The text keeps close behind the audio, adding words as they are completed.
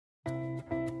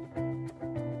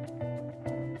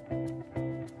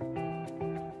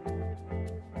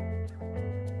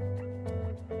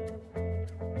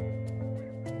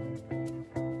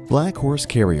Black Horse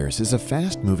Carriers is a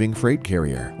fast-moving freight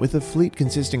carrier with a fleet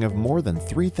consisting of more than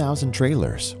 3,000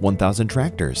 trailers, 1,000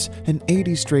 tractors, and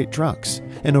 80 straight trucks,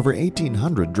 and over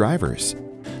 1,800 drivers.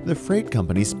 The freight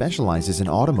company specializes in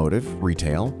automotive,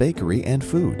 retail, bakery, and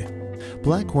food.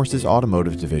 Black Horse's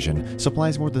automotive division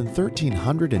supplies more than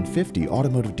 1,350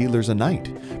 automotive dealers a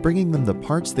night, bringing them the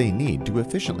parts they need to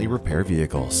efficiently repair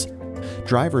vehicles.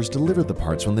 Drivers deliver the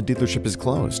parts when the dealership is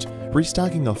closed,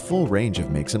 restocking a full range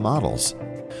of makes and models.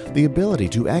 The ability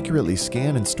to accurately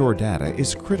scan and store data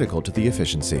is critical to the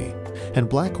efficiency, and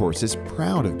Black Horse is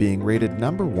proud of being rated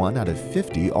 #1 out of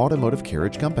 50 automotive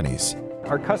carriage companies.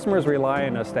 Our customers rely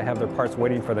on us to have their parts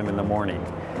waiting for them in the morning.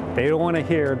 They don't want to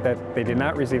hear that they did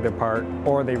not receive their part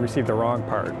or they received the wrong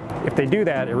part. If they do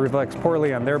that, it reflects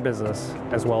poorly on their business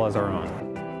as well as our own.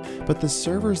 But the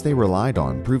servers they relied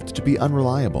on proved to be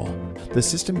unreliable. The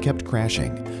system kept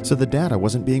crashing, so the data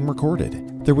wasn't being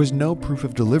recorded. There was no proof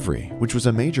of delivery, which was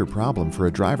a major problem for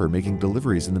a driver making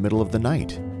deliveries in the middle of the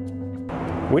night.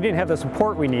 We didn't have the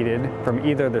support we needed from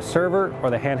either the server or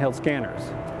the handheld scanners.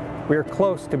 We are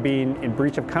close to being in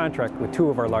breach of contract with 2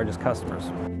 of our largest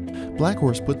customers. Black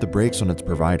Horse put the brakes on its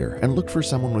provider and looked for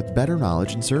someone with better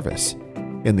knowledge and service.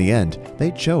 In the end,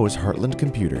 they chose Heartland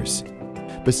Computers.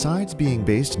 Besides being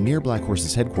based near Black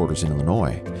Horse's headquarters in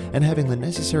Illinois and having the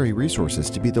necessary resources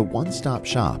to be the one-stop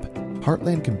shop,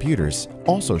 Heartland Computers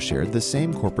also shared the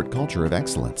same corporate culture of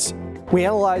excellence. We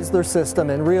analyzed their system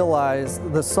and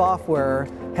realized the software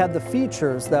had the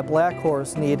features that Black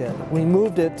Horse needed. We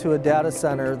moved it to a data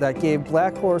center that gave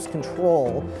Black Horse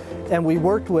control, and we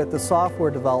worked with the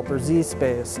software developer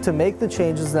zSpace to make the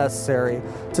changes necessary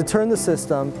to turn the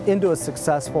system into a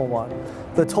successful one.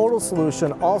 The total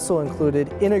solution also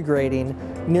included integrating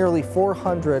nearly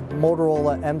 400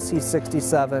 Motorola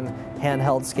MC67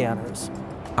 handheld scanners.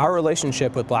 Our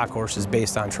relationship with Black Horse is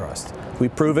based on trust.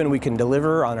 We've proven we can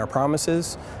deliver on our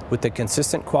promises with the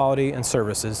consistent quality and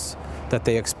services that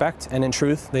they expect and in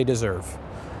truth they deserve.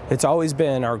 It's always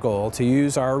been our goal to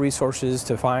use our resources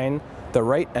to find the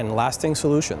right and lasting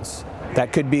solutions.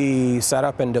 That could be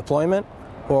setup and deployment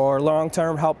or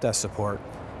long-term help desk support,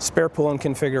 spare pool and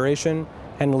configuration,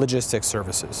 and logistics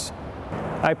services.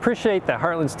 I appreciate that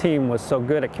Heartland's team was so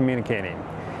good at communicating.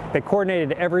 They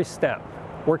coordinated every step,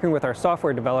 working with our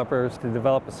software developers to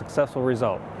develop a successful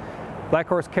result. Black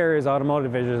Horse Carriers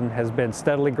Automotive Division has been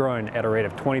steadily growing at a rate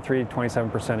of 23 to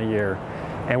 27% a year,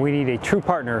 and we need a true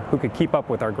partner who could keep up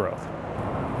with our growth.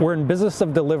 We're in business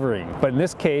of delivering, but in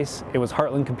this case, it was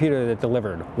Heartland Computer that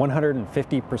delivered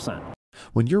 150%.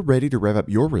 When you're ready to rev up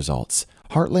your results,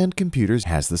 Heartland Computers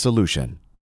has the solution.